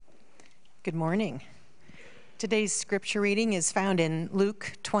Good morning. Today's scripture reading is found in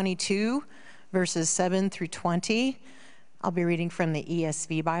Luke 22, verses 7 through 20. I'll be reading from the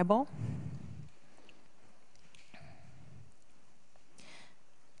ESV Bible.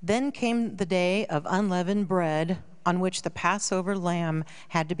 Then came the day of unleavened bread, on which the Passover lamb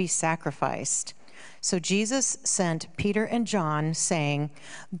had to be sacrificed. So Jesus sent Peter and John, saying,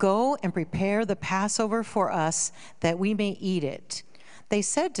 "Go and prepare the Passover for us, that we may eat it." They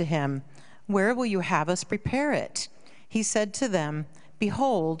said to him, "Where will you have us prepare it?" He said to them,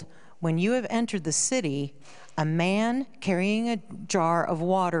 "Behold, when you have entered the city, a man carrying a jar of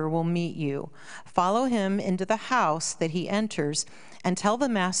water will meet you. Follow him into the house that he enters, and tell the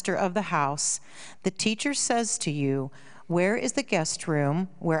master of the house, 'The teacher says to you, where is the guest room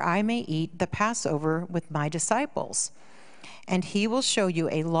where I may eat the Passover with my disciples?' And he will show you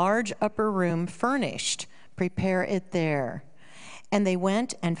a large upper room furnished. Prepare it there." And they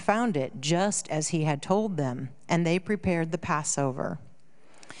went and found it just as he had told them, and they prepared the Passover.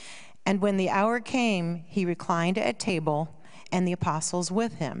 And when the hour came, he reclined at table, and the apostles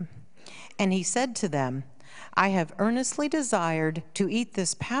with him. And he said to them, "I have earnestly desired to eat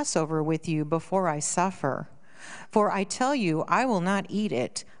this Passover with you before I suffer. For I tell you, I will not eat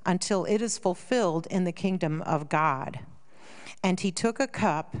it until it is fulfilled in the kingdom of God." And he took a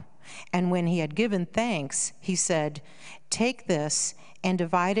cup, and when he had given thanks, he said, "Take this and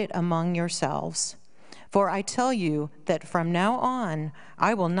divide it among yourselves. For I tell you that from now on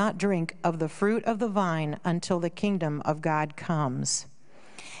I will not drink of the fruit of the vine until the kingdom of God comes."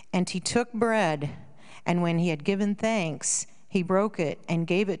 And he took bread, and when he had given thanks, he broke it and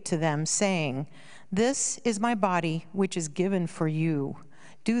gave it to them, saying, "This is my body, which is given for you.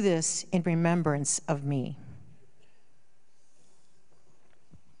 Do this in remembrance of me."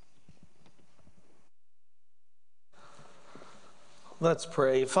 Let's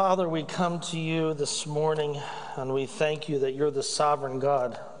pray. Father, we come to you this morning, and we thank you that you're the sovereign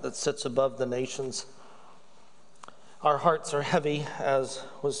God that sits above the nations. Our hearts are heavy, as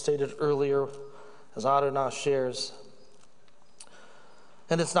was stated earlier, as Adonai shares.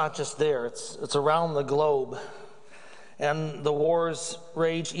 And it's not just there, it's around the globe. And the wars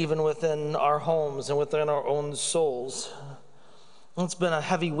rage even within our homes and within our own souls. It's been a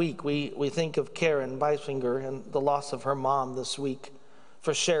heavy week. We think of Karen Beisinger and the loss of her mom this week.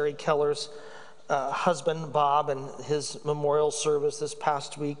 For Sherry Keller's husband, Bob, and his memorial service this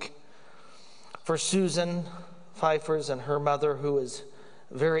past week. For Susan Pfeiffer's and her mother, who is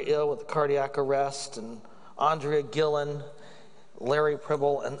very ill with cardiac arrest. And Andrea Gillen, Larry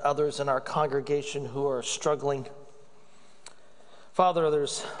Pribble, and others in our congregation who are struggling. Father,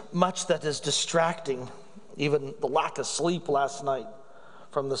 there's much that is distracting. Even the lack of sleep last night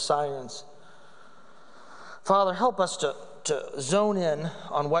from the sirens. Father, help us to zone in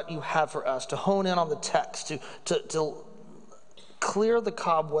on what you have for us, to hone in on the text, to clear the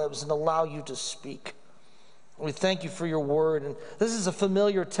cobwebs and allow you to speak. We thank you for your word. And this is a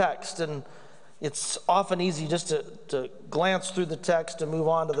familiar text, and it's often easy just to glance through the text and move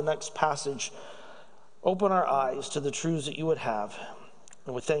on to the next passage. Open our eyes to the truths that you would have.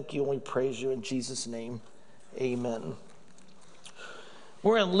 And we thank you and we praise you in Jesus' name. Amen.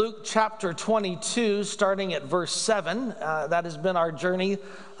 We're in Luke chapter 22, starting at verse 7. That has been our journey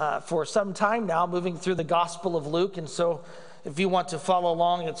for some time now, moving through the Gospel of Luke. And so if you want to follow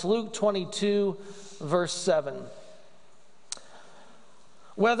along, it's Luke 22, verse 7.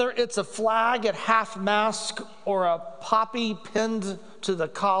 Whether it's a flag at half-mast or a poppy pinned to the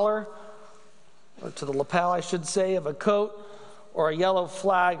collar, or to the lapel, I should say, of a coat, or a yellow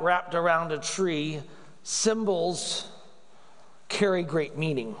flag wrapped around a tree, symbols carry great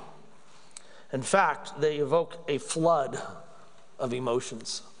meaning. In fact, they evoke a flood of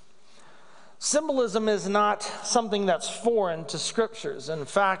emotions. Symbolism is not something that's foreign to scriptures. In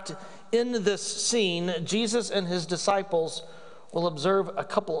fact, in this scene, Jesus and his disciples will observe a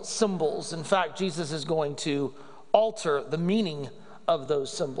couple of symbols. In fact, Jesus is going to alter the meaning of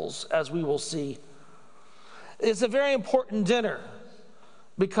those symbols, as we will see. It's a very important dinner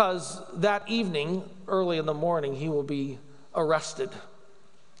because that evening, early in the morning, he will be arrested.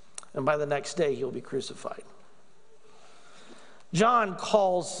 And by the next day, he will be crucified. John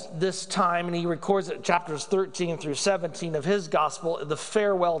calls this time, and he records it chapters 13 through 17 of his gospel, the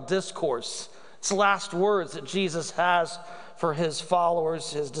farewell discourse. It's the last words that Jesus has for his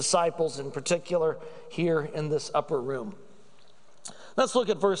followers, his disciples in particular, here in this upper room. Let's look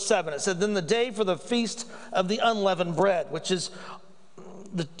at verse 7. It said, "Then the day for the feast of the unleavened bread," which is,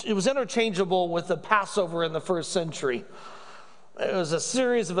 it was interchangeable with the Passover in the first century. It was a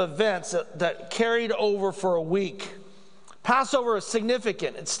series of events that carried over for a week Passover is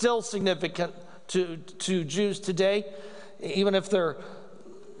significant. It's still significant to Jews today. Even if they're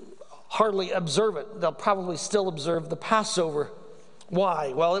hardly observe it, they'll probably still observe the Passover.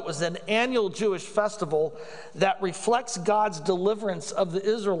 Why? Well, it was an annual Jewish festival that reflects God's deliverance of the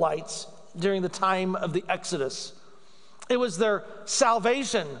Israelites during the time of the Exodus. It was their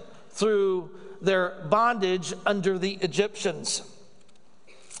salvation through their bondage under the Egyptians.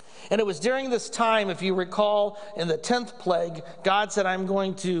 And it was during this time, if you recall, in the 10th plague, God said, I'm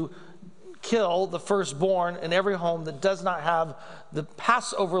going to kill the firstborn in every home that does not have the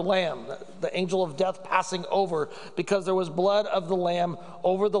Passover lamb, the angel of death passing over, because there was blood of the lamb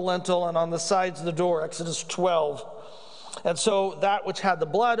over the lintel and on the sides of the door, Exodus 12. And so that which had the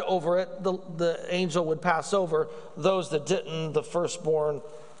blood over it, the angel would pass over. Those that didn't, the firstborn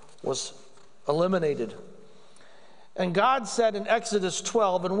was eliminated. And God said in Exodus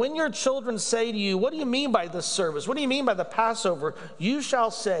 12, and when your children say to you, what do you mean by this service? What do you mean by the Passover? You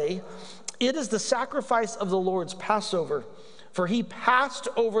shall say, it is the sacrifice of the Lord's Passover. For he passed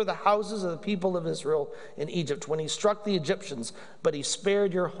over the houses of the people of Israel in Egypt when he struck the Egyptians, but he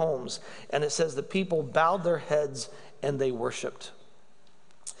spared your homes. And it says the people bowed their heads and they worshiped.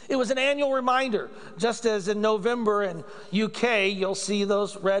 It was an annual reminder, just as in November in UK, you'll see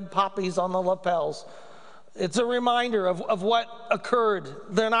those red poppies on the lapels. It's a reminder of what occurred.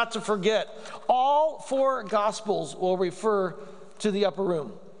 They're not to forget. All four Gospels will refer to the upper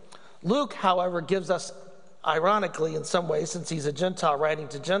room. Luke, however, gives us, ironically in some ways, since he's a Gentile writing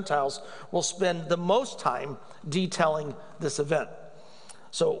to Gentiles, will spend the most time detailing this event.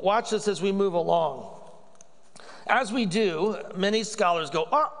 So watch this as we move along. As we do, many scholars go,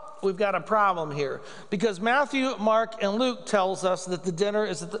 we've got a problem here. Because Matthew, Mark, and Luke tells us that the dinner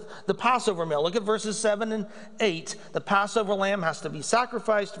is the Passover meal. Look at verses 7 and 8. The Passover lamb has to be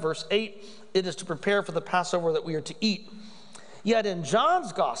sacrificed. Verse 8, it is to prepare for the Passover that we are to eat. Yet in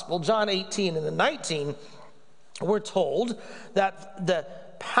John's gospel, John 18 and 19, we're told that the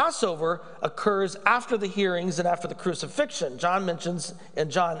Passover occurs after the hearings and after the crucifixion. John mentions in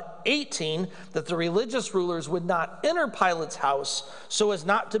John 18 that the religious rulers would not enter Pilate's house so as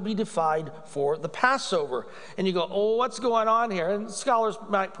not to be defiled for the Passover. And you go, what's going on here? And scholars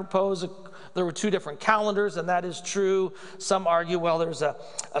might propose there were two different calendars, and that is true. Some argue, well, there's a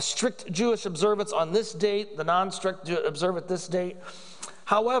strict Jewish observance on this date, the non-strict observe at this date.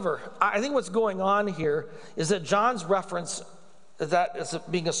 However, I think what's going on here is that John's reference that is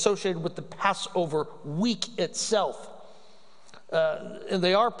being associated with the Passover week itself. And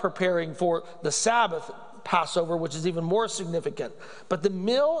they are preparing for the Sabbath Passover, which is even more significant. But the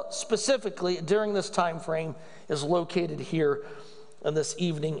meal specifically during this time frame is located here on this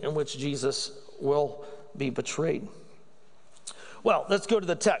evening in which Jesus will be betrayed. Well, let's go to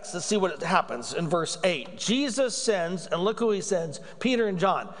the text. Let's see what happens in verse 8. Jesus sends, and look who he sends, Peter and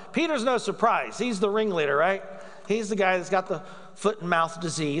John. Peter's no surprise. He's the ringleader, right? He's the guy that's got the foot and mouth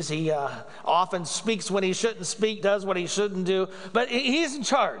disease. He often speaks when he shouldn't speak, does what he shouldn't do, but he's in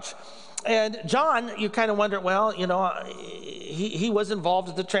charge. And John, you kind of wonder, well, he was involved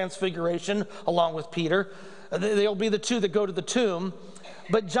at the transfiguration along with Peter. They'll be the two that go to the tomb.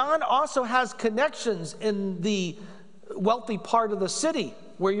 But John also has connections in the wealthy part of the city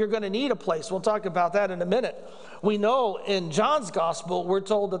where you're going to need a place. We'll talk about that in a minute. We know in John's gospel, we're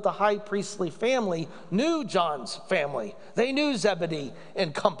told that the high priestly family knew John's family. They knew Zebedee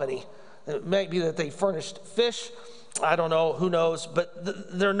and company. It may be that they furnished fish. I don't know, who knows,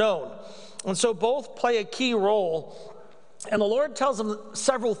 but they're known. And so both play a key role. And the Lord tells them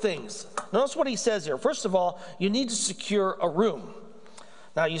several things. Notice what he says here. First of all, you need to secure a room.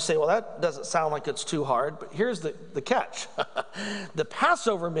 Now you say, well, that doesn't sound like it's too hard, but here's the catch. The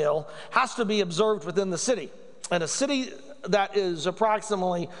Passover meal has to be observed within the city. And a city that is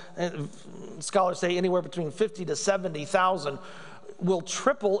approximately, scholars say anywhere between 50 to 70,000, will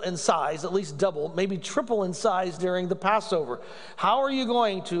triple in size, at least double, maybe triple in size during the Passover. How are you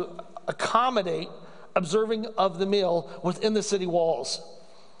going to accommodate observing of the meal within the city walls?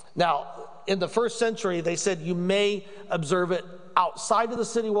 Now, in the first century, they said you may observe it outside of the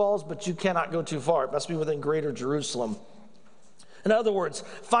city walls, but you cannot go too far. It must be within greater Jerusalem. In other words,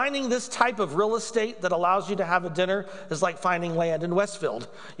 finding this type of real estate that allows you to have a dinner is like finding land in Westfield.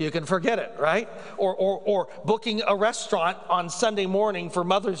 You can forget it, right? Or booking a restaurant on Sunday morning for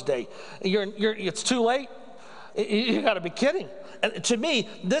Mother's Day. It's too late. You got to be kidding. And to me,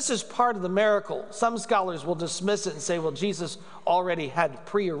 this is part of the miracle. Some scholars will dismiss it and say, well, Jesus already had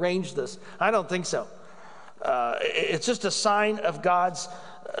prearranged this. I don't think so. It's just a sign of God's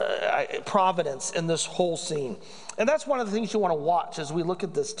providence in this whole scene. And that's one of the things you want to watch as we look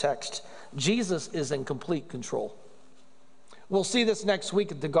at this text. Jesus is in complete control. We'll see this next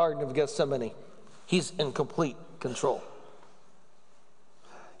week at the Garden of Gethsemane. He's in complete control.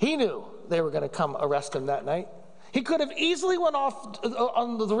 He knew they were going to come arrest him that night. He could have easily went off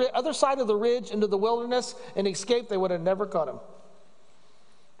on the other side of the ridge into the wilderness and escaped. They would have never caught him.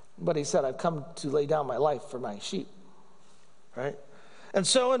 But he said, I've come to lay down my life for my sheep. Right? And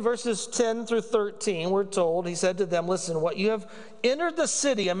so in verses 10 through 13, we're told, he said to them, listen, what you have entered the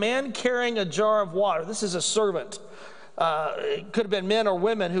city, a man carrying a jar of water. This is a servant. It could have been men or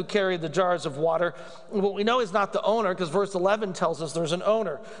women who carried the jars of water. What we know is not the owner, because verse 11 tells us there's an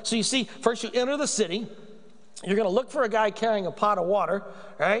owner. So you see, first you enter the city. You're going to look for a guy carrying a pot of water,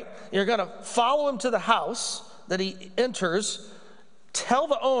 right? You're going to follow him to the house that he enters, tell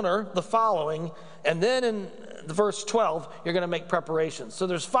the owner the following, and then in verse 12, you're going to make preparations. So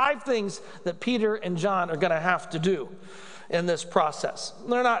there's 5 things that Peter and John are going to have to do in this process.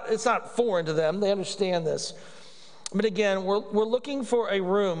 It's not foreign to them. They understand this. But again, we're looking for a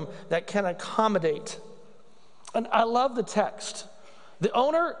room that can accommodate. And I love the text. The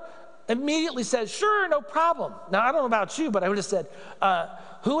owner immediately says, sure, no problem. Now, I don't know about you, but I would have said,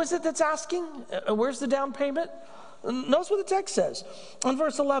 who is it that's asking? Where's the down payment? Notice what the text says. In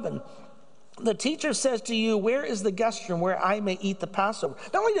verse 11, the teacher says to you, where is the guest room where I may eat the Passover?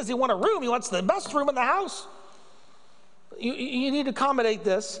 Not only does he want a room, he wants the best room in the house. You need to accommodate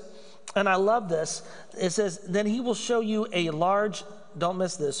this. And I love this. It says, then he will show you a large, don't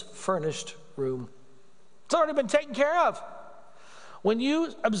miss this, furnished room. It's already been taken care of. When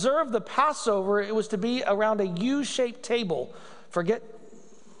you observe the Passover, it was to be around a U-shaped table. Forget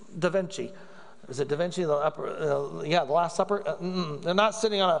Da Vinci. Is it Da Vinci, the upper? The Last Supper? They're not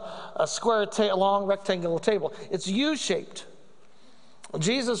sitting on a square, long rectangular table. It's U-shaped.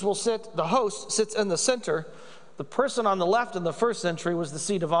 Jesus will sit, the host sits in the center. The person on the left in the first century was the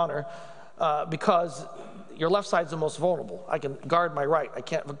seat of honor because your left side's the most vulnerable. I can guard my right. I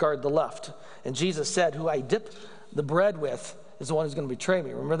can't guard the left. And Jesus said, who I dip the bread with is the one who's going to betray me.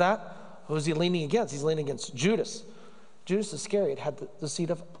 Remember that? Who is he leaning against? He's leaning against Judas. Judas Iscariot had the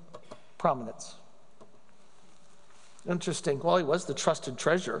seat of prominence. Interesting. Well, he was the trusted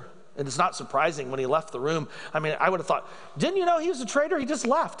treasurer. And it's not surprising when he left the room. I mean, I would have thought, didn't you know he was a traitor? He just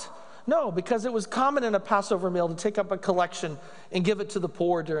left. No, because it was common in a Passover meal to take up a collection and give it to the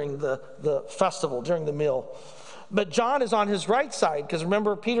poor during the festival, during the meal. But John is on his right side, because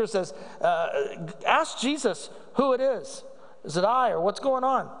remember, Peter says, ask Jesus who it is. Is it I, or what's going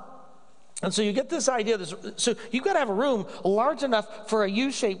on? And so you get this idea. So you've got to have a room large enough for a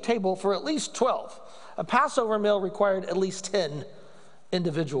U-shaped table for at least 12. A Passover meal required at least 10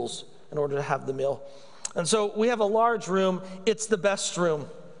 individuals in order to have the meal. And so we have a large room. It's the best room.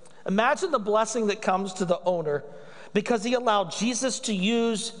 Imagine the blessing that comes to the owner because he allowed Jesus to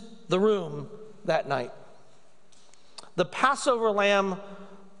use the room that night. The Passover lamb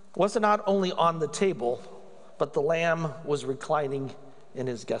was not only on the table, but the lamb was reclining in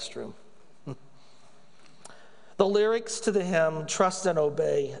his guest room. The lyrics to the hymn, Trust and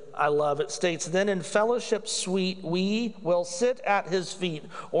Obey, I love it, states, then in fellowship sweet, we will sit at his feet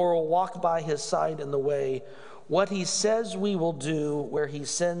or will walk by his side in the way. What he says we will do, where he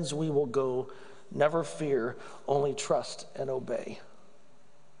sends we will go. Never fear, only trust and obey.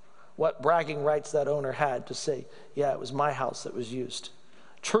 What bragging rights that owner had to say, yeah, it was my house that was used.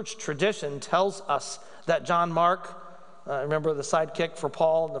 Church tradition tells us that John Mark, remember the sidekick for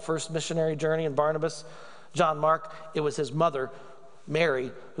Paul in the first missionary journey in Barnabas? John Mark, it was his mother,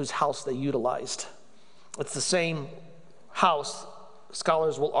 Mary, whose house they utilized. It's the same house,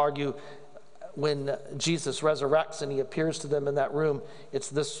 scholars will argue, when Jesus resurrects and he appears to them in that room, it's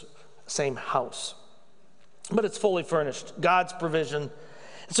this same house. But it's fully furnished, God's provision.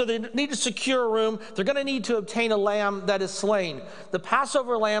 So they need to secure a room. They're going to need to obtain a lamb that is slain. The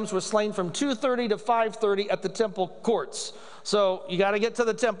Passover lambs were slain from 2:30 to 5:30 at the temple courts. So you got to get to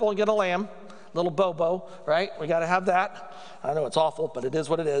the temple and get a lamb, little bobo, right? We got to have that. I know it's awful, but it is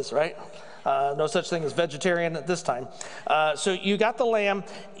what it is, right? No such thing as vegetarian at this time. So you got the lamb.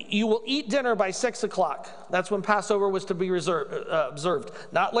 You will eat dinner by 6 o'clock. That's when Passover was to be observed.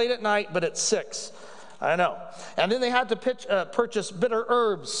 Not late at night, but at 6. I know. And then they had to purchase bitter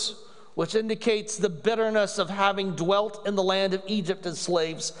herbs, which indicates the bitterness of having dwelt in the land of Egypt as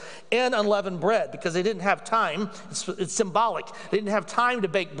slaves, and unleavened bread, because they didn't have time. It's symbolic. They didn't have time to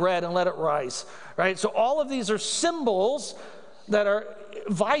bake bread and let it rise, right? So all of these are symbols that are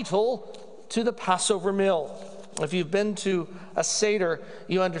vital to the Passover meal. If you've been to a Seder,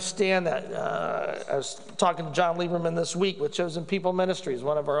 you understand that. I was talking to John Lieberman this week with Chosen People Ministries,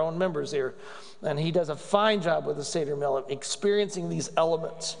 one of our own members here, and he does a fine job with the Seder meal of experiencing these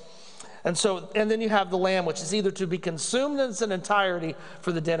elements. And then you have the lamb, which is either to be consumed in its entirety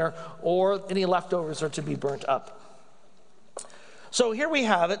for the dinner, or any leftovers are to be burnt up. So here we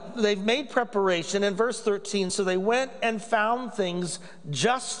have it. They've made preparation. In verse 13, so they went and found things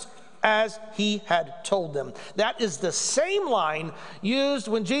just as he had told them. That is the same line used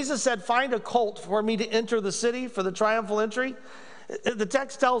when Jesus said, find a colt for me to enter the city for the triumphal entry. The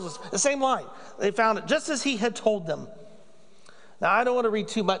text tells us the same line. They found it just as he had told them. Now, I don't want to read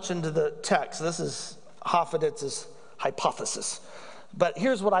too much into the text. This is Hoffeditz's hypothesis. But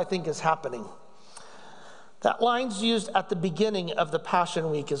here's what I think is happening. That line's used at the beginning of the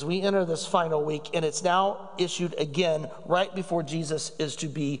Passion Week as we enter this final week, and it's now issued again right before Jesus is to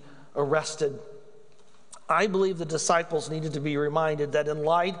be arrested. I believe the disciples needed to be reminded that in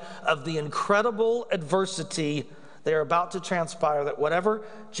light of the incredible adversity they are about to transpire, that whatever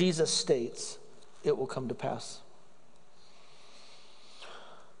Jesus states, it will come to pass.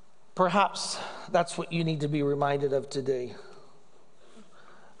 Perhaps that's what you need to be reminded of today.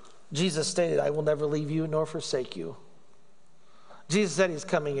 Jesus stated, I will never leave you nor forsake you. Jesus said he's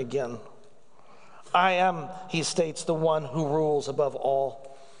coming again. I am, he states, the one who rules above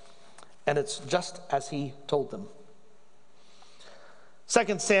all. And it's just as he told them.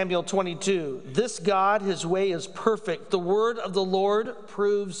 2 Samuel 22, this God, his way is perfect. The word of the Lord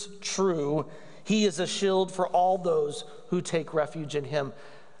proves true. He is a shield for all those who take refuge in him.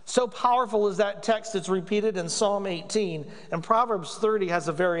 So powerful is that text, it's repeated in Psalm 18. And Proverbs 30 has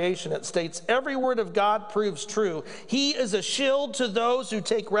a variation. It states, every word of God proves true. He is a shield to those who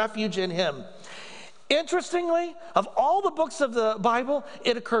take refuge in him. Interestingly, of all the books of the Bible,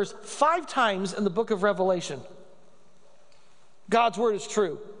 it occurs 5 times in the book of Revelation. God's word is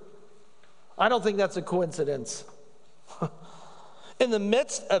true. I don't think that's a coincidence. In the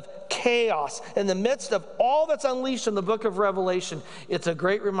midst of chaos, in the midst of all that's unleashed in the book of Revelation, it's a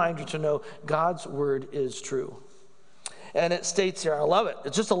great reminder to know God's word is true. And it states here, I love it.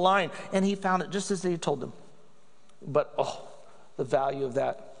 It's just a line. And he found it just as he told them. But, the value of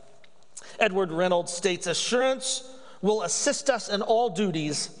that. Edward Reynolds states, assurance will assist us in all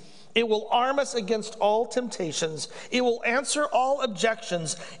duties. It will arm us against all temptations. It will answer all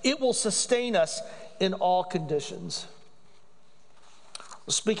objections. It will sustain us in all conditions. I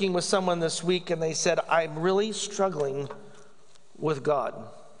was speaking with someone this week, and they said, I'm really struggling with God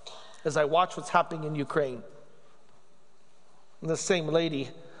as I watch what's happening in Ukraine. And the same lady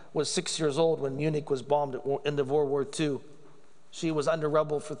was 6 years old when Munich was bombed at end of World War II. She was under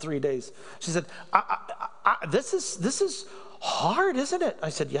rubble for 3 days. She said, this is hard, isn't it? I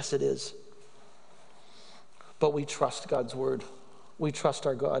said, yes, it is. But we trust God's word. We trust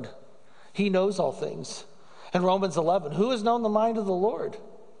our God. He knows all things. In Romans 11, who has known the mind of the Lord?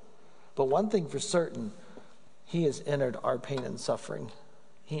 But one thing for certain, he has entered our pain and suffering.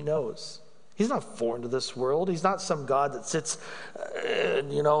 He knows. He's not foreign to this world. He's not some God that sits,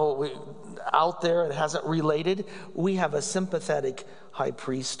 out there and hasn't related. We have a sympathetic high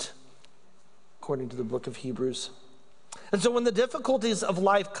priest, according to the book of Hebrews. And so when the difficulties of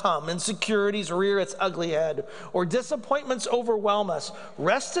life come, insecurities rear its ugly head, or disappointments overwhelm us,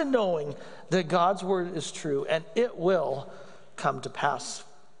 rest in knowing that God's word is true and it will come to pass.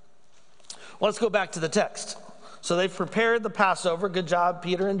 Well, let's go back to the text. So they've prepared the Passover. Good job,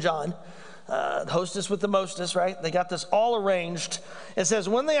 Peter and John. Hostess with the mostess, right? They got this all arranged. It says,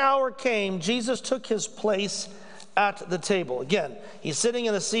 when the hour came, Jesus took his place at the table. Again, he's sitting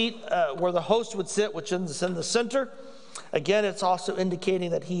in the seat where the host would sit, which is in the center. Again, it's also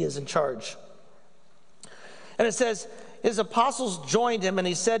indicating that he is in charge. And it says, his apostles joined him, and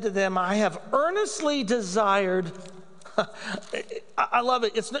he said to them, I have earnestly desired. I love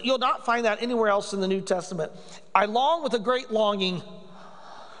it. You'll not find that anywhere else in the New Testament. I long with a great longing.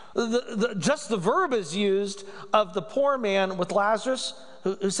 Just the verb is used of the poor man with Lazarus,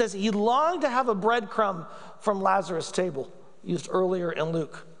 who says he longed to have a breadcrumb from Lazarus' table, used earlier in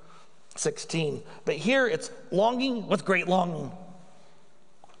Luke 16. But here it's longing with great longing.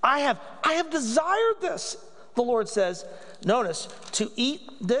 I have desired this, the Lord says. Notice, to eat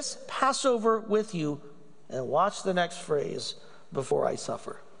this Passover with you, and watch the next phrase, before I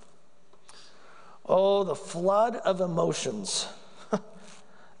suffer. Oh, the flood of emotions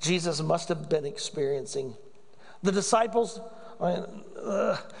Jesus must have been experiencing. The disciples,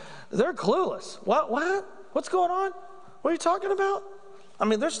 they're clueless. What? What's going on? What are you talking about? I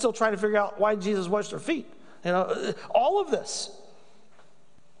mean, they're still trying to figure out why Jesus washed their feet. All of this.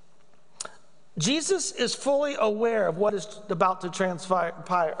 Jesus is fully aware of what is about to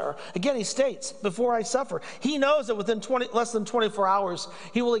transpire. Again, he states, before I suffer. He knows that within less than 24 hours,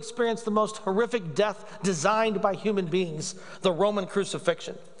 he will experience the most horrific death designed by human beings, the Roman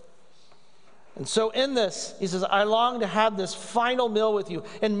crucifixion. And so in this, he says, I long to have this final meal with you.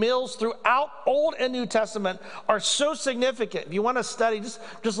 And meals throughout Old and New Testament are so significant. If you want to study,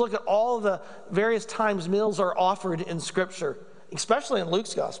 just look at all of the various times meals are offered in Scripture, especially in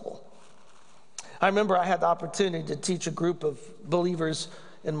Luke's gospel. I remember I had the opportunity to teach a group of believers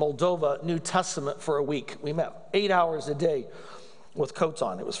in Moldova New Testament for a week. We met 8 hours a day with coats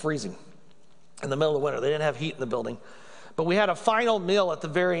on. It was freezing in the middle of winter. They didn't have heat in the building. But we had a final meal at the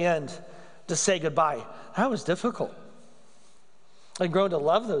very end to say goodbye. That was difficult. I'd grown to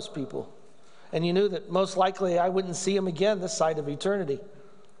love those people. And you knew that most likely I wouldn't see them again this side of eternity.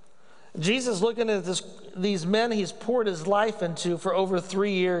 Jesus, looking at these men he's poured his life into for over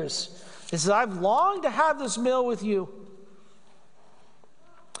 3 years, he says, I've longed to have this meal with you.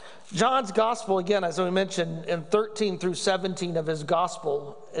 John's gospel, again, as we mentioned, in 13 through 17 of his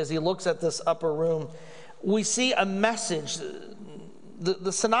gospel, as he looks at this upper room, we see a message.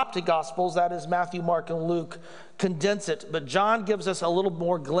 The synoptic gospels, that is Matthew, Mark, and Luke, condense it. But John gives us a little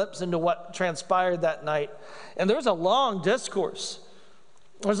more glimpse into what transpired that night. And there's a long discourse.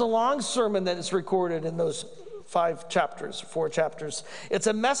 There's a long sermon that is recorded in those 4 chapters. It's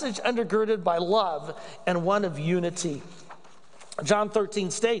a message undergirded by love and one of unity. John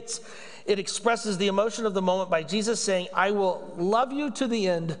 13 states, it expresses the emotion of the moment by Jesus saying, I will love you to the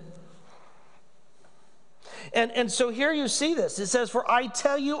end. And so here you see this. It says, for I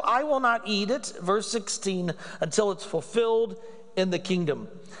tell you, I will not eat it, verse 16, until it's fulfilled in the kingdom.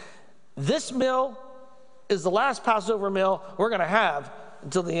 This meal is the last Passover meal we're going to have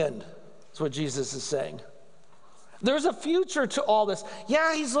until the end. That's what Jesus is saying. There's a future to all this.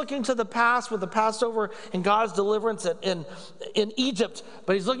 Yeah, he's looking to the past with the Passover and God's deliverance in Egypt,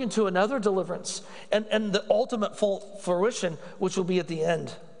 but he's looking to another deliverance and the ultimate full fruition, which will be at the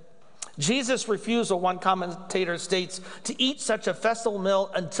end. Jesus' refusal, one commentator states, to eat such a festival meal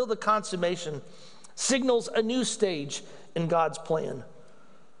until the consummation signals a new stage in God's plan.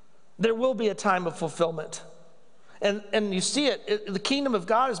 There will be a time of fulfillment. And you see it, the kingdom of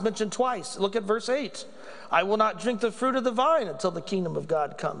God is mentioned twice. Look at verse 8. I will not drink the fruit of the vine until the kingdom of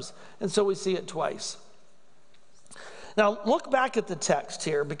God comes. And so we see it twice. Now look back at the text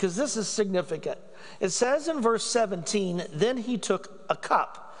here, because this is significant. It says in verse 17, then he took a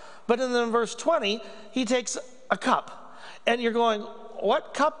cup. But then in verse 20, he takes a cup. And you're going,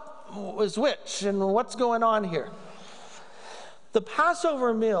 what cup is which? And what's going on here? The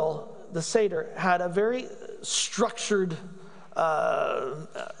Passover meal, the Seder, had a very structured, I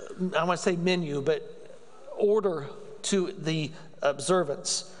want to say menu, but order to the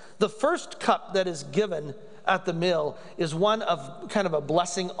observance. The first cup that is given at the meal is one of kind of a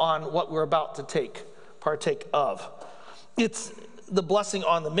blessing on what we're about to partake of. It's the blessing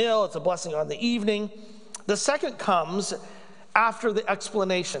on the meal, it's a blessing on the evening. The second comes after the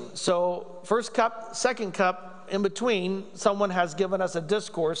explanation. So first cup, second cup, in between, someone has given us a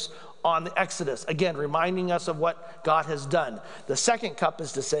discourse on the Exodus. Again, reminding us of what God has done. The second cup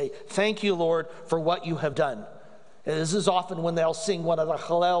is to say, thank you, Lord, for what you have done. And this is often when they'll sing one of the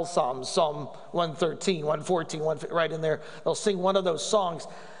Hallel Psalms, Psalm 113, 114, right in there. They'll sing one of those songs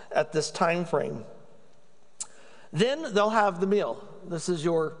at this time frame. Then they'll have the meal. This is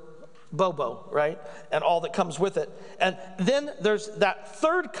your bobo, right? And all that comes with it. And then there's that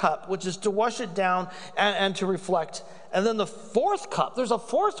third cup, which is to wash it down and to reflect. And then the fourth cup, there's a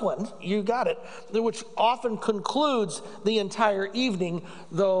fourth one, you got it, which often concludes the entire evening,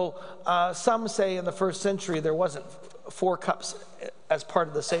 though some say in the first century there wasn't 4 cups as part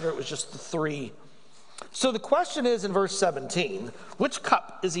of the Seder, it was just the 3. So the question is in verse 17, which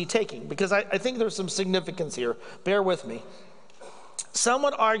cup is he taking? Because I think there's some significance here. Bear with me. Some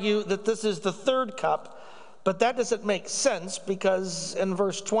would argue that this is the third cup, but that doesn't make sense because in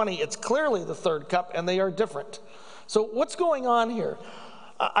verse 20, it's clearly the third cup and they are different. So what's going on here?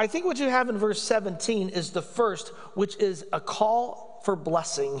 I think what you have in verse 17 is the first, which is a call for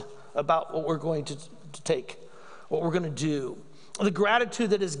blessing about what we're going to take, what we're going to do, the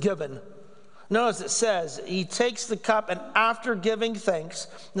gratitude that is given. Notice it says, he takes the cup and after giving thanks,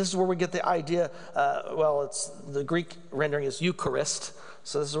 this is where we get the idea, it's the Greek rendering is Eucharist,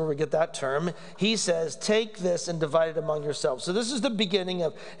 so this is where we get that term. He says, take this and divide it among yourselves. So this is the beginning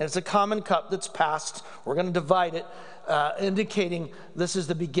of, and it's a common cup that's passed. We're going to divide it, indicating this is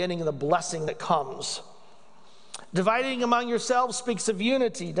the beginning of the blessing that comes. Dividing among yourselves speaks of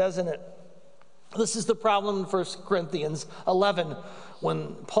unity, doesn't it? This is the problem in 1 Corinthians 11.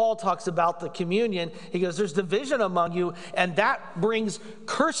 When Paul talks about the communion, he goes, there's division among you, and that brings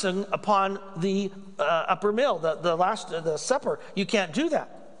cursing upon the upper meal, the supper. You can't do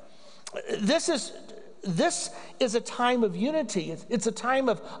that. This is This is a time of unity. It's a time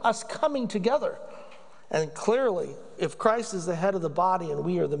of us coming together. And clearly, if Christ is the head of the body and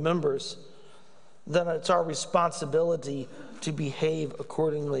we are the members, then it's our responsibility to behave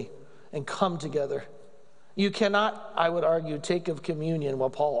accordingly and come together. You cannot, I would argue, take of communion. Well,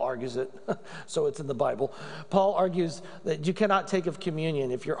 Paul argues it, so it's in the Bible. Paul argues that you cannot take of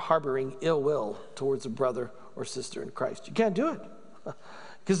communion if you're harboring ill will towards a brother or sister in Christ. You can't do it.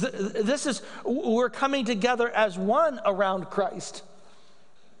 Because we're coming together as one around Christ.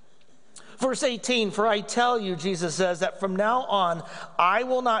 Verse 18, for I tell you, Jesus says, that from now on, I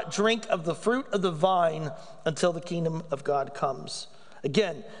will not drink of the fruit of the vine until the kingdom of God comes.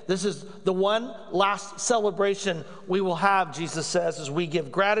 Again, this is the one last celebration we will have, Jesus says, as we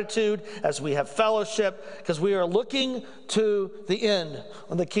give gratitude, as we have fellowship, because we are looking to the end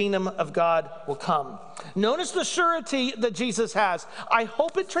when the kingdom of God will come. Notice the surety that Jesus has. I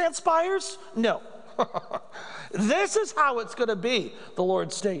hope it transpires? No. This is how it's going to be, the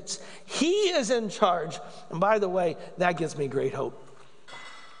Lord states. He is in charge. And by the way, that gives me great hope.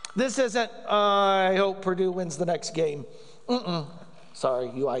 This isn't, I hope Purdue wins the next game.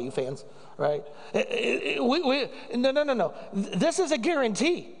 Sorry, you IU fans, right? No. This is a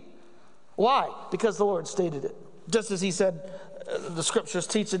guarantee. Why? Because the Lord stated it. Just as he said, the scriptures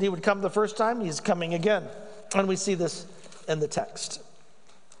teach that he would come the first time, he's coming again. And we see this in the text.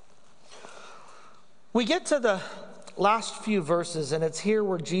 We get to the last few verses, and it's here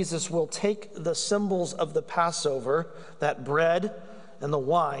where Jesus will take the symbols of the Passover, that bread and the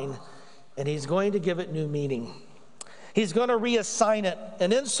wine, and he's going to give it new meaning. He's going to reassign it,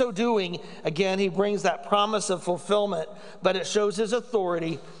 and in so doing, again, he brings that promise of fulfillment, but it shows his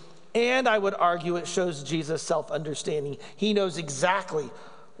authority, and I would argue it shows Jesus' self-understanding. He knows exactly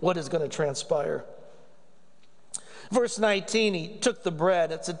what is going to transpire. Verse 19, he took the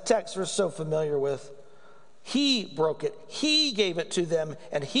bread. It's a text we're so familiar with. He broke it. He gave it to them,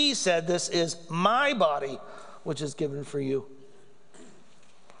 and he said, this is my body, which is given for you.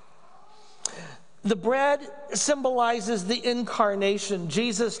 The bread symbolizes the incarnation,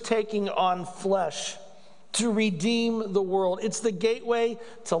 Jesus taking on flesh to redeem the world. It's the gateway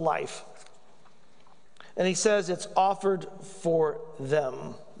to life. And he says it's offered for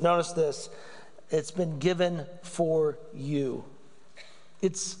them. Notice this. It's been given for you.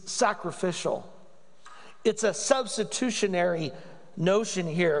 It's sacrificial. It's a substitutionary notion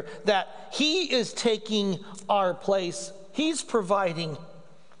here that he is taking our place. He's providing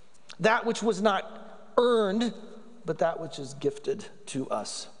that which was not earned, but that which is gifted to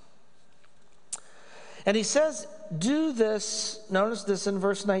us. And he says, do this, notice this in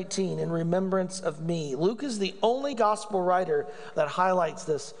verse 19, in remembrance of me. Luke is the only gospel writer that highlights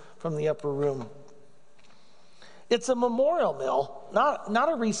this from the upper room. It's a memorial meal,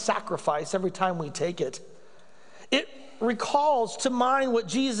 not a re-sacrifice every time we take it. It recalls to mind what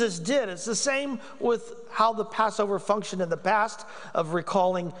Jesus did. It's the same with how the Passover functioned in the past, of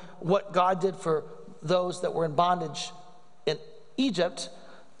recalling what God did for those that were in bondage in Egypt.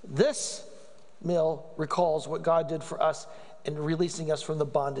 This meal recalls what God did for us in releasing us from the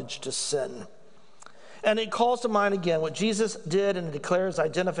bondage to sin. And it calls to mind again what Jesus did, and declares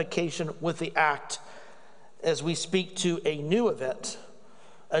identification with the act as we speak to a new event,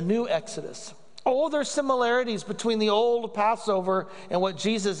 a new Exodus. Oh, there's similarities between the old Passover and what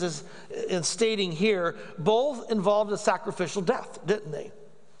Jesus is stating here. Both involved a sacrificial death, didn't they?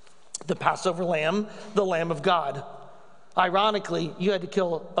 The Passover lamb, the Lamb of God. Ironically, you had to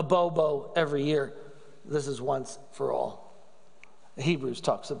kill a bobo every year. This is once for all. Hebrews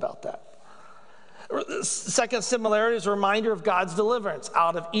talks about that. The second similarity is a reminder of God's deliverance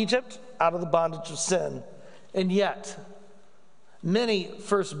out of Egypt, out of the bondage of sin. And yet, many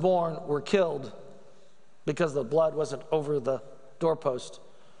firstborn were killed because the blood wasn't over the doorpost.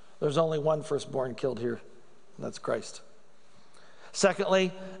 There's only one firstborn killed here, and that's Christ.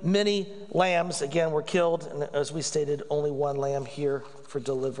 Secondly, many lambs, again, were killed, and as we stated, only one lamb here for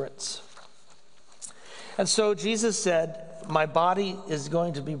deliverance. And so Jesus said, my body is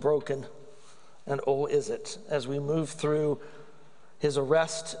going to be broken, and oh, is it? As we move through his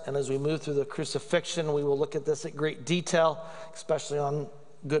arrest, and as we move through the crucifixion, we will look at this at great detail, especially on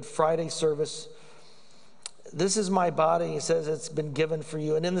Good Friday service. This is my body, he says, it's been given for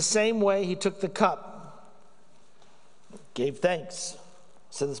you. And in the same way, he took the cup, gave thanks,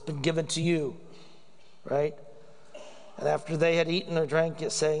 said it's been given to you, right? And after they had eaten or drank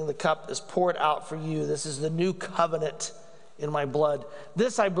it, saying, the cup is poured out for you. This is the new covenant in my blood.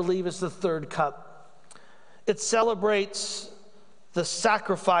 This, I believe, is the third cup. It celebrates the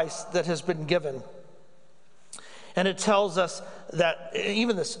sacrifice that has been given. And it tells us that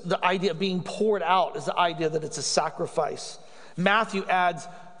even the idea of being poured out is the idea that it's a sacrifice. Matthew adds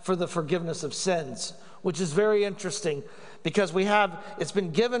for the forgiveness of sins, which is very interesting because it's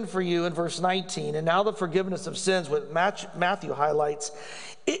been given for you in verse 19, and now the forgiveness of sins, what Matthew highlights,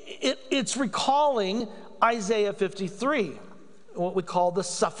 it's recalling Isaiah 53, what we call the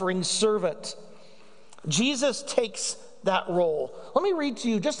suffering servant. Jesus takes that role. Let me read to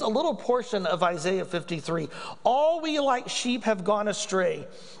you just a little portion of Isaiah 53. All we like sheep have gone astray.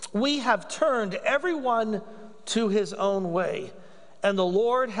 We have turned everyone to his own way, and the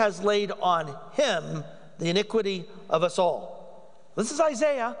Lord has laid on him the iniquity of us all. This is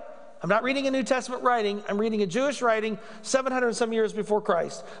Isaiah. I'm not reading a New Testament writing. I'm reading a Jewish writing 700 and some years before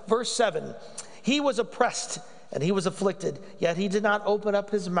Christ. Verse 7, he was oppressed and he was afflicted, yet he did not open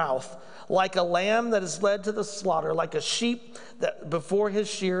up his mouth. Like a lamb that is led to the slaughter, like a sheep that before his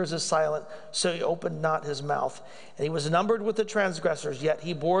shears is silent, so he opened not his mouth. And he was numbered with the transgressors, yet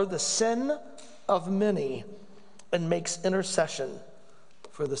he bore the sin of many and makes intercession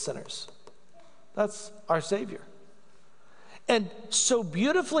for the sinners. That's our Savior. And so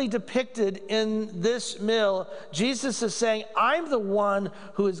beautifully depicted in this meal, Jesus is saying, I'm the one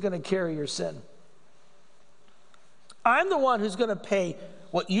who is going to carry your sin. I'm the one who's going to pay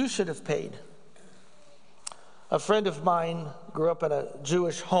what you should have paid. A friend of mine grew up in a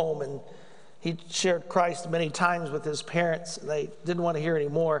Jewish home, and he shared Christ many times with his parents, and they didn't want to hear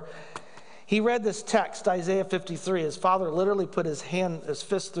anymore. He read this text, Isaiah 53. His father literally put his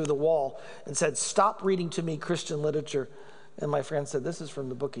fist through the wall and said, stop reading to me Christian literature. And my friend said, this is from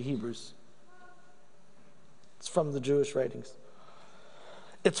the book of Hebrews. It's from the Jewish writings.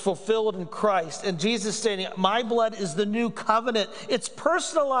 It's fulfilled in Christ. And Jesus stating, my blood is the new covenant. It's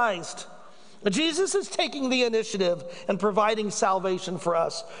personalized. Jesus is taking the initiative and providing salvation for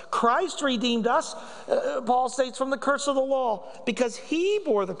us. Christ redeemed us, Paul states, from the curse of the law because he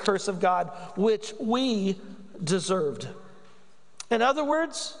bore the curse of God, which we deserved. In other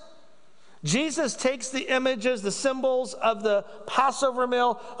words, Jesus takes the images, the symbols of the Passover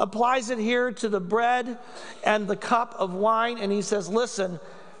meal, applies it here to the bread and the cup of wine, and he says, listen,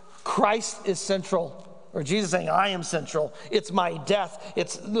 Christ is central. Or Jesus saying, I am central. It's my death.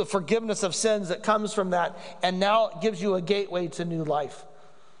 It's the forgiveness of sins that comes from that. And now it gives you a gateway to new life,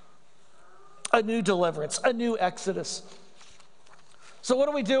 a new deliverance, a new exodus. So what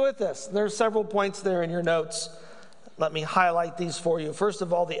do we do with this? There's several points there in your notes. Let me highlight these for you. First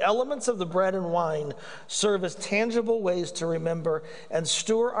of all, the elements of the bread and wine serve as tangible ways to remember and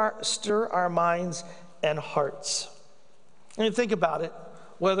stir our minds and hearts. And you think about it,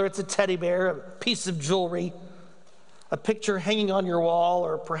 whether it's a teddy bear, a piece of jewelry, a picture hanging on your wall,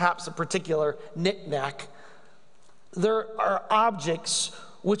 or perhaps a particular knick-knack, there are objects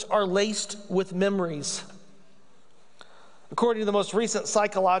which are laced with memories. According to the most recent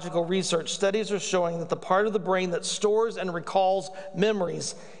psychological research, studies are showing that the part of the brain that stores and recalls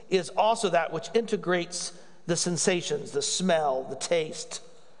memories is also that which integrates the sensations, the smell, the taste.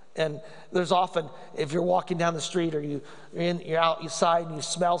 And there's often, if you're walking down the street or you're outside and you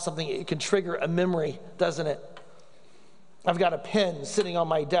smell something, it can trigger a memory, doesn't it? I've got a pen sitting on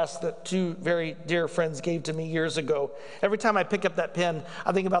my desk that two very dear friends gave to me years ago. Every time I pick up that pen,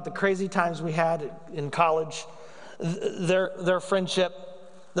 I think about the crazy times we had in college. Their friendship,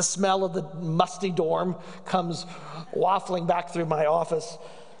 the smell of the musty dorm comes waffling back through my office,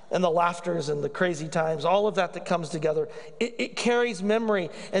 and the laughters and the crazy times, all of that comes together. It carries memory.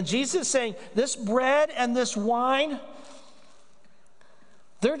 And Jesus is saying, this bread and this wine,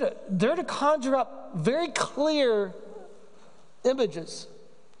 they're to conjure up very clear images.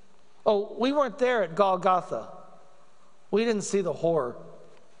 Oh, we weren't there at Golgotha. We didn't see the horror.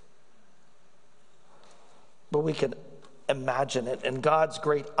 But we can imagine it in God's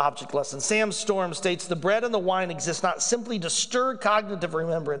great object lesson. Sam Storm states, the bread and the wine exist not simply to stir cognitive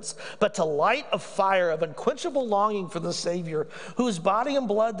remembrance, but to light a fire of unquenchable longing for the Savior, whose body and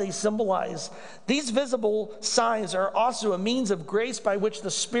blood they symbolize. These visible signs are also a means of grace by which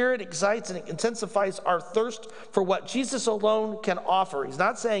the Spirit excites and intensifies our thirst for what Jesus alone can offer. He's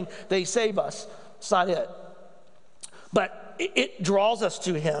not saying they save us. It's not it. But it draws us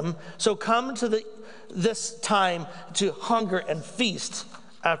to him. So come to this time to hunger and feast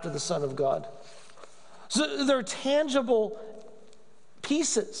after the Son of God. So there are tangible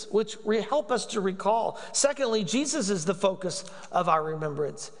pieces which help us to recall. Secondly, Jesus is the focus of our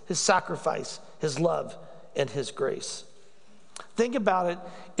remembrance, his sacrifice, his love, and his grace. Think about it.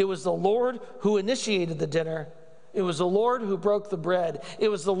 It was the Lord who initiated the dinner. It was the Lord who broke the bread. It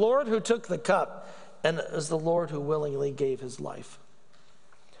was the Lord who took the cup. And it was the Lord who willingly gave his life.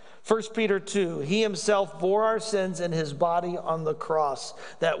 1 Peter 2, he himself bore our sins in his body on the cross,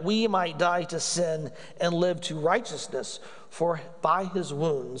 that we might die to sin and live to righteousness, for by his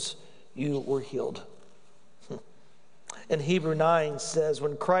wounds you were healed. And Hebrew 9 says,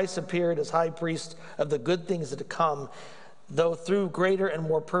 when Christ appeared as high priest of the good things that to come, though through greater and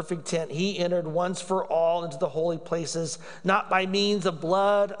more perfect tent, he entered once for all into the holy places, not by means of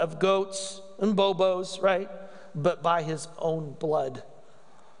blood of goats and bobos, right? But by his own blood,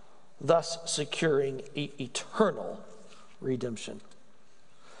 thus securing eternal redemption.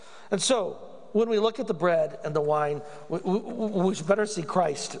 And so, when we look at the bread and the wine, we should better see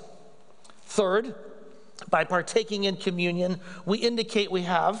Christ. Third, by partaking in communion, we indicate we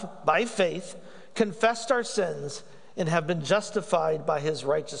have, by faith, confessed our sins and have been justified by his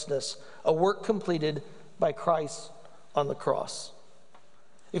righteousness, a work completed by Christ on the cross.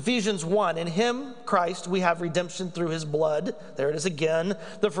 Ephesians 1, in him, Christ, we have redemption through his blood. There it is again.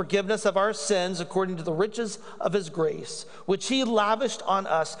 The forgiveness of our sins according to the riches of his grace, which he lavished on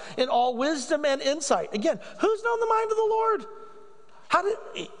us in all wisdom and insight. Again, who's known the mind of the Lord?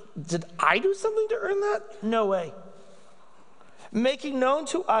 Did I do something to earn that? No way. Making known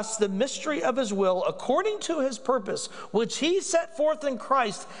to us the mystery of his will according to his purpose, which he set forth in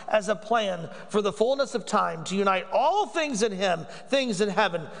Christ as a plan for the fullness of time to unite all things in him, things in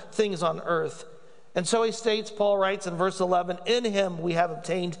heaven, things on earth. And so he states, Paul writes in verse 11, in him we have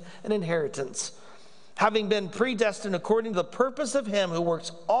obtained an inheritance, having been predestined according to the purpose of him who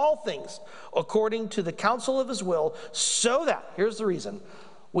works all things according to the counsel of his will, so that, here's the reason,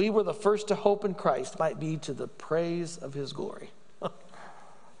 we were the first to hope in Christ might be to the praise of his glory.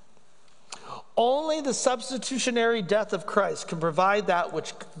 Only the substitutionary death of Christ can provide that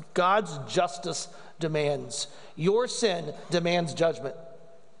which God's justice demands. Your sin demands judgment.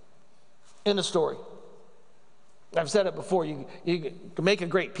 End of story. I've said it before, you can make a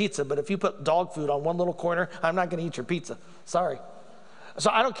great pizza, but if you put dog food on one little corner, I'm not going to eat your pizza. Sorry. So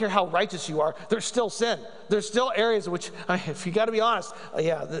I don't care how righteous you are, there's still sin. There's still areas in which, if you got to be honest,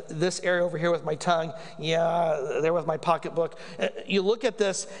 this area over here with my tongue, there with my pocketbook. You look at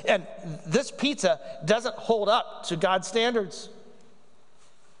this, and this pizza doesn't hold up to God's standards.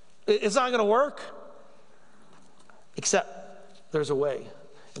 It's not going to work. Except there's a way.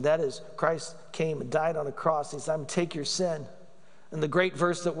 And that is Christ came and died on a cross. He said, I'm going to take your sin. And the great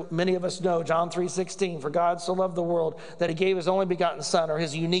verse that many of us know, John 3:16, for God so loved the world that he gave his only begotten son, or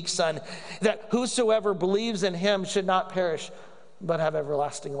his unique son, that whosoever believes in him should not perish, but have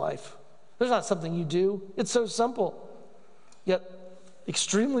everlasting life. There's not something you do. It's so simple, yet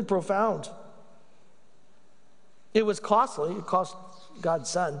extremely profound. It was costly. It cost God's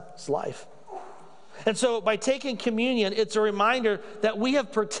son his life. And so by taking communion, it's a reminder that we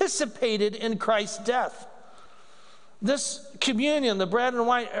have participated in Christ's death. This communion, the bread and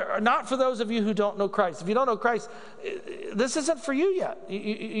wine, are not for those of you who don't know Christ. If you don't know Christ, this isn't for you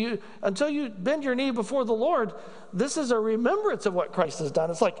yet. Until you bend your knee before the Lord, this is a remembrance of what Christ has done.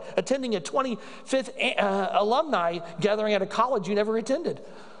 It's like attending a 25th alumni gathering at a college you never attended.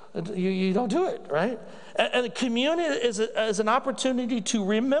 You don't do it, right? And communion is an opportunity to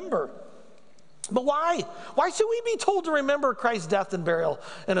remember. But why? Why should we be told to remember Christ's death and burial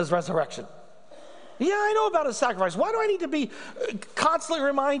and his resurrection? Yeah, I know about his sacrifice. Why do I need to be constantly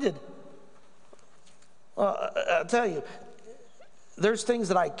reminded? I'll tell you, there's things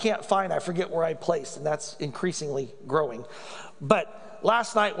that I can't find. I forget where I placed, and that's increasingly growing. But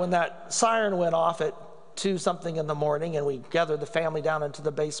last night when that siren went off at 2-something in the morning and we gathered the family down into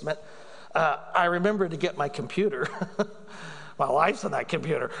the basement, I remembered to get my computer. My life's on that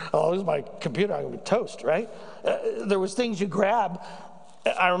computer. I'll lose my computer, I'm going to be toast, right? There was things you grab.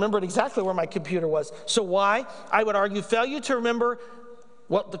 I remembered exactly where my computer was. So why? I would argue failure to remember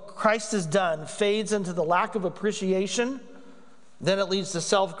what the Christ has done fades into the lack of appreciation. Then it leads to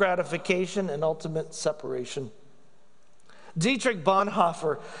self-gratification and ultimate separation. Dietrich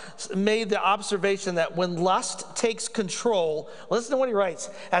Bonhoeffer made the observation that when lust takes control, listen to what he writes,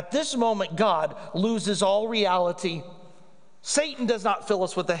 at this moment God loses all reality. Satan does not fill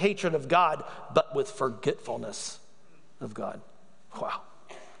us with the hatred of God, but with forgetfulness of God. Wow.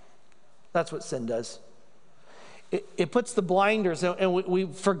 That's what sin does. It puts the blinders, and we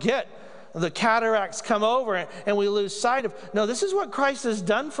forget. The cataracts come over, and we lose sight of, no, this is what Christ has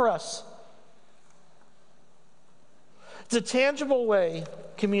done for us. It's a tangible way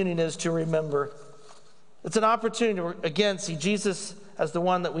communion is to remember. It's an opportunity to, again, see Jesus as the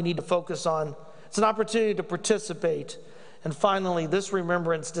one that we need to focus on. It's an opportunity to participate. And finally, this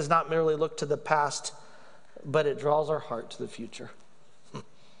remembrance does not merely look to the past, but it draws our heart to the future.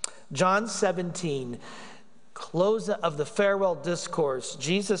 John 17 close of the farewell discourse,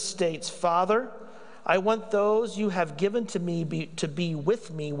 Jesus states, Father, I want those you have given to me to be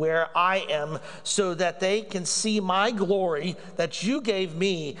with me where I am, so that they can see my glory that you gave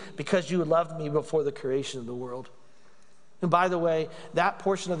me because you loved me before the creation of the world. And by the way, that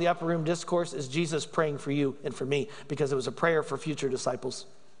portion of the upper room discourse is Jesus praying for you and for me, because it was a prayer for future disciples.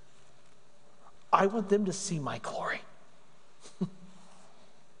 I want them to see my glory.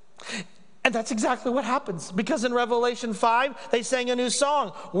 And that's exactly what happens, because in Revelation 5, they sang a new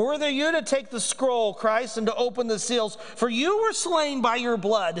song. Worthy you to take the scroll, Christ, and to open the seals. For you were slain by your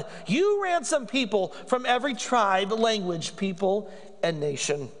blood. You ransomed people from every tribe, language, people, and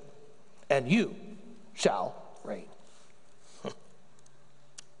nation. And you shall reign.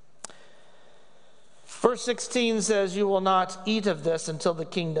 Verse 16 says, you will not eat of this until the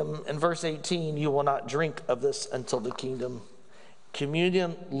kingdom. And verse 18, you will not drink of this until the kingdom.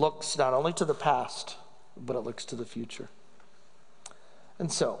 Communion looks not only to the past, but it looks to the future.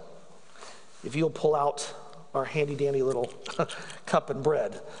 And so, if you'll pull out our handy-dandy little cup and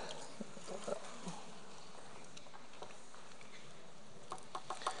bread.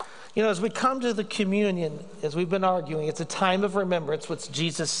 You know, as we come to the communion, as we've been arguing, it's a time of remembrance, what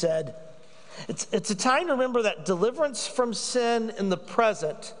Jesus said. It's a time to remember that deliverance from sin in the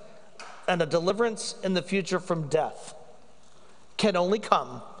present and a deliverance in the future from death can only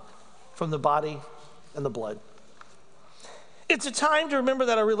come from the body and the blood. It's a time to remember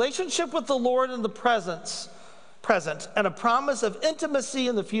that a relationship with the Lord in the present and a promise of intimacy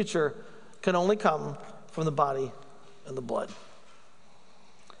in the future can only come from the body and the blood.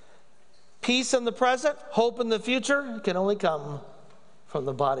 Peace in the present, hope in the future can only come from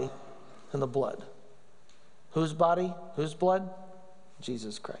the body and the blood. Whose body? Whose blood?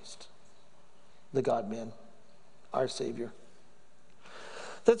 Jesus Christ, the God-man, our Savior.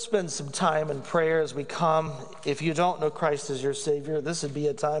 Let's spend some time in prayer as we come. If you don't know Christ as your Savior, this would be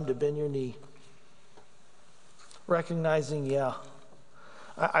a time to bend your knee. Recognizing,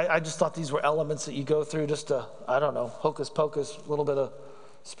 I just thought these were elements that you go through just to, I don't know, hocus pocus, a little bit of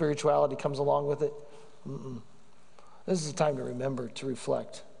spirituality comes along with it. This is a time to remember, to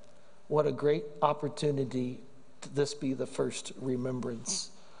reflect. What a great opportunity to this be the first remembrance.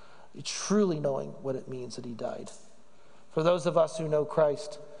 Truly knowing what it means that he died. For those of us who know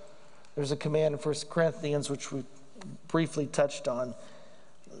Christ, there's a command in 1 Corinthians, which we briefly touched on.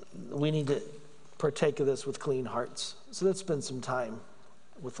 We need to partake of this with clean hearts. So let's spend some time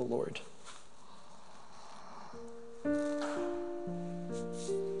with the Lord.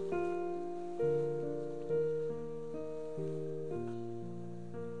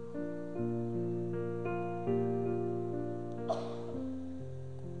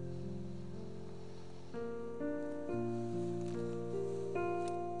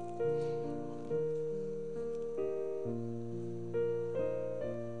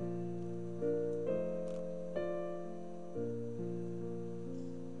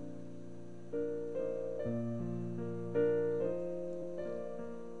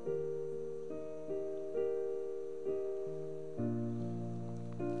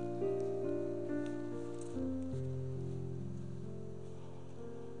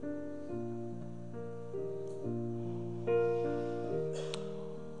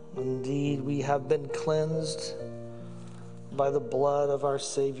 Indeed, we have been cleansed by the blood of our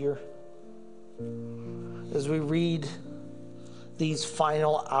Savior. As we read these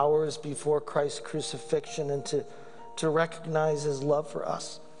final hours before Christ's crucifixion and to recognize his love for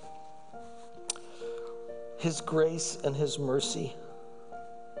us, his grace and his mercy.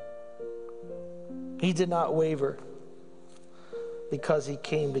 He did not waver because he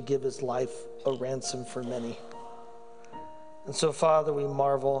came to give his life a ransom for many. And so, Father, we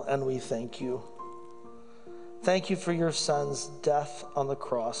marvel and we thank you. Thank you for your Son's death on the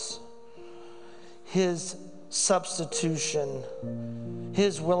cross, his substitution,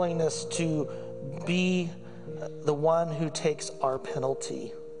 his willingness to be the one who takes our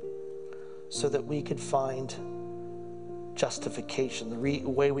penalty so that we could find justification. The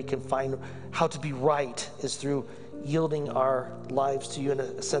way we can find how to be right is through yielding our lives to you in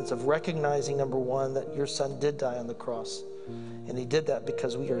a sense of recognizing, number one, that your Son did die on the cross. And he did that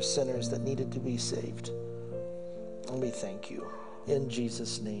because we are sinners that needed to be saved. And we thank you. In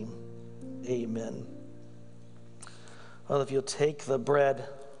Jesus' name, amen. Well, if you'll take the bread,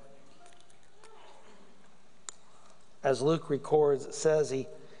 as Luke records, it says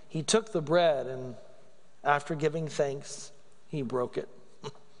he took the bread and after giving thanks, he broke it.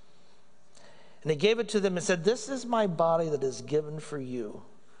 And he gave it to them and said, "This is my body that is given for you.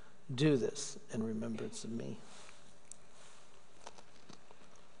 Do this in remembrance of me."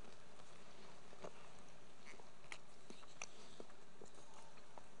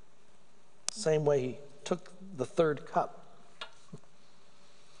 Same way he took the third cup.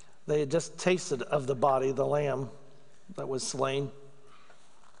 They had just tasted of the body of the lamb that was slain.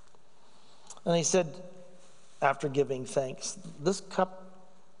 And he said, after giving thanks, this cup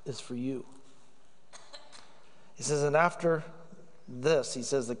is for you. He says, and after this, he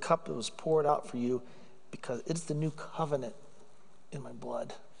says, the cup was poured out for you because it's the new covenant in my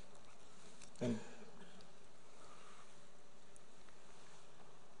blood. And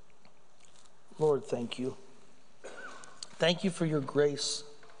Lord, thank you. Thank you for your grace,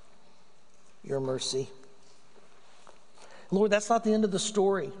 your mercy. Lord, that's not the end of the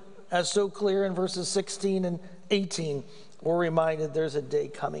story. As so clear in verses 16 and 18, we're reminded there's a day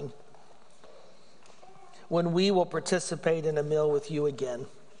coming when we will participate in a meal with you again.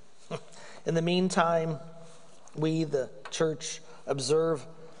 In the meantime, we, the church, observe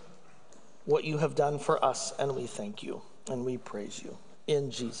what you have done for us, and we thank you and we praise you. In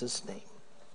Jesus' name.